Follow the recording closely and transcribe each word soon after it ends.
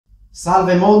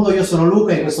Salve mondo, io sono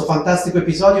Luca e in questo fantastico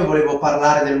episodio volevo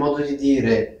parlare del modo di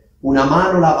dire una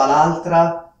mano lava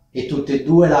l'altra e tutte e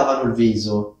due lavano il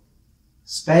viso.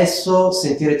 Spesso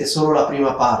sentirete solo la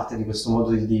prima parte di questo modo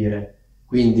di dire,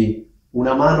 quindi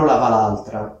una mano lava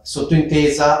l'altra,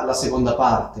 sottointesa la seconda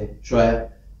parte, cioè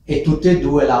e tutte e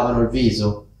due lavano il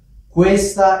viso.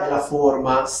 Questa è la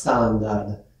forma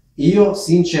standard. Io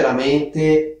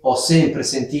sinceramente ho sempre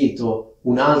sentito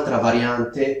un'altra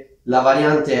variante. La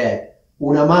variante è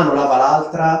una mano lava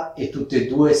l'altra e tutte e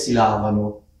due si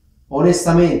lavano.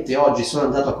 Onestamente oggi sono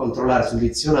andato a controllare sul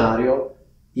dizionario,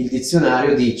 il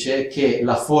dizionario dice che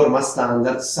la forma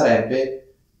standard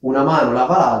sarebbe una mano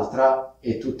lava l'altra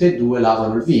e tutte e due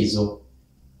lavano il viso.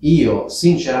 Io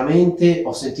sinceramente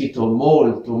ho sentito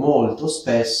molto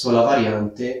spesso la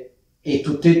variante e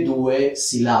tutte e due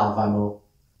si lavano.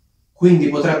 Quindi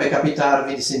potrebbe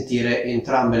capitarvi di sentire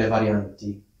entrambe le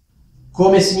varianti.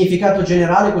 Come significato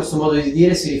generale questo modo di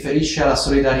dire si riferisce alla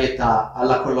solidarietà,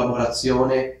 alla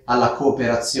collaborazione, alla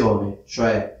cooperazione,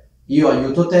 cioè io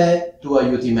aiuto te, tu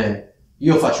aiuti me,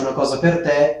 io faccio una cosa per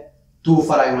te, tu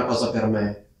farai una cosa per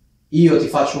me, io ti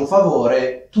faccio un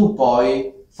favore, tu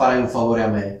poi farai un favore a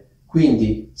me.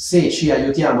 Quindi se ci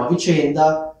aiutiamo a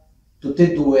vicenda,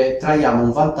 tutte e due traiamo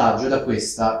un vantaggio da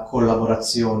questa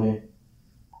collaborazione.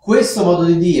 Questo modo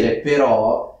di dire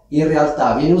però in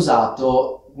realtà viene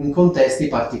usato in contesti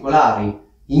particolari,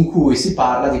 in cui si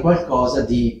parla di qualcosa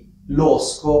di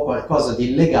losco, qualcosa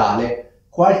di illegale,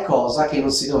 qualcosa che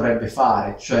non si dovrebbe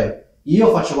fare, cioè io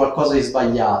faccio qualcosa di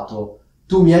sbagliato,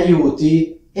 tu mi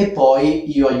aiuti e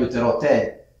poi io aiuterò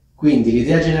te. Quindi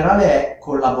l'idea generale è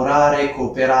collaborare,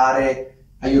 cooperare,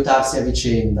 aiutarsi a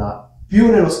vicenda.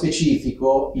 Più nello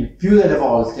specifico, il più delle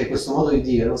volte questo modo di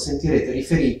dire lo sentirete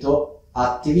riferito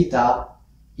a attività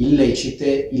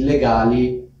illecite,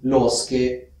 illegali,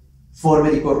 losche, forme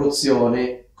di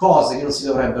corruzione, cose che non si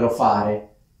dovrebbero fare.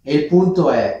 E il punto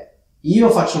è, io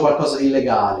faccio qualcosa di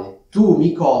illegale, tu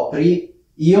mi copri,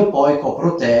 io poi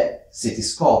copro te se ti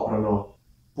scoprono.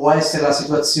 Può essere la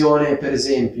situazione, per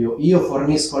esempio, io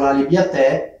fornisco l'alibi a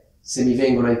te, se mi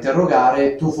vengono a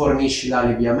interrogare, tu fornisci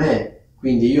l'alibi a me,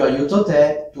 quindi io aiuto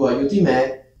te, tu aiuti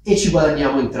me e ci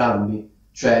guadagniamo entrambi.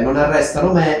 Cioè non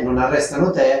arrestano me, non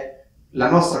arrestano te, la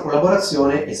nostra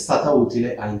collaborazione è stata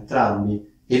utile a entrambi.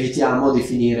 Evitiamo di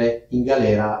finire in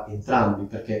galera entrambi,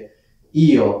 perché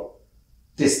io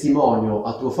testimonio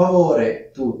a tuo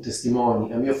favore, tu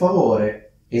testimoni a mio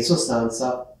favore e in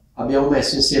sostanza abbiamo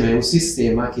messo insieme un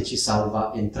sistema che ci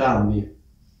salva entrambi.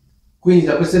 Quindi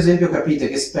da questo esempio capite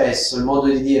che spesso il modo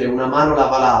di dire una mano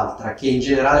lava l'altra, che in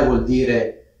generale vuol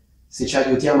dire se ci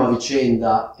aiutiamo a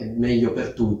vicenda è meglio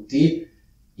per tutti,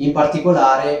 in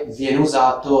particolare viene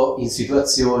usato in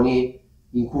situazioni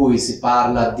in cui si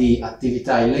parla di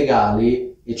attività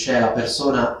illegali e c'è la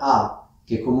persona A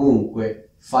che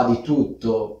comunque fa di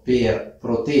tutto per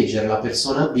proteggere la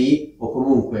persona B, o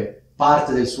comunque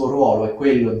parte del suo ruolo è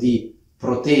quello di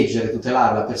proteggere e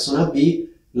tutelare la persona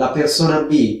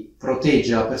B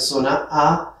protegge la persona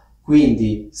A,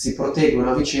 quindi si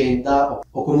proteggono a vicenda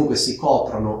o comunque si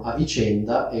coprono a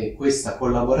vicenda, e questa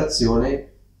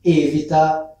collaborazione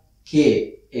evita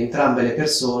che entrambe le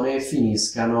persone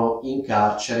finiscano in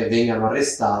carcere, vengano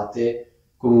arrestate,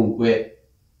 comunque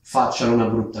facciano una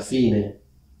brutta fine.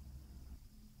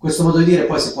 Questo modo di dire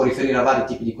poi si può riferire a vari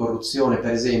tipi di corruzione,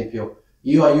 per esempio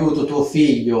io aiuto tuo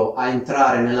figlio a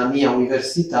entrare nella mia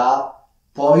università,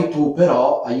 poi tu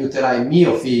però aiuterai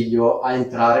mio figlio a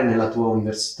entrare nella tua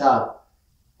università.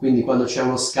 Quindi quando c'è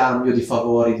uno scambio di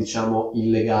favori, diciamo,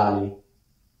 illegali.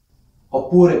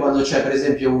 Oppure quando c'è per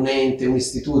esempio un ente, un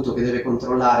istituto che deve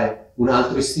controllare un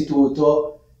altro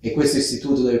istituto e questo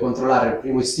istituto deve controllare il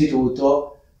primo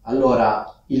istituto,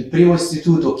 allora il primo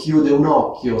istituto chiude un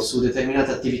occhio su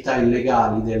determinate attività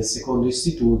illegali del secondo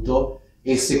istituto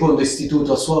e il secondo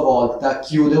istituto a sua volta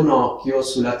chiude un occhio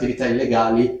sulle attività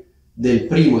illegali del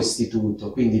primo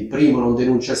istituto. Quindi il primo non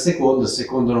denuncia il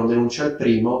secondo non denuncia il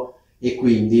primo e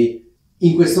quindi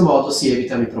in questo modo si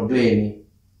evitano i problemi.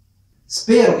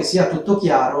 Spero che sia tutto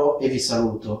chiaro e vi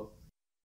saluto.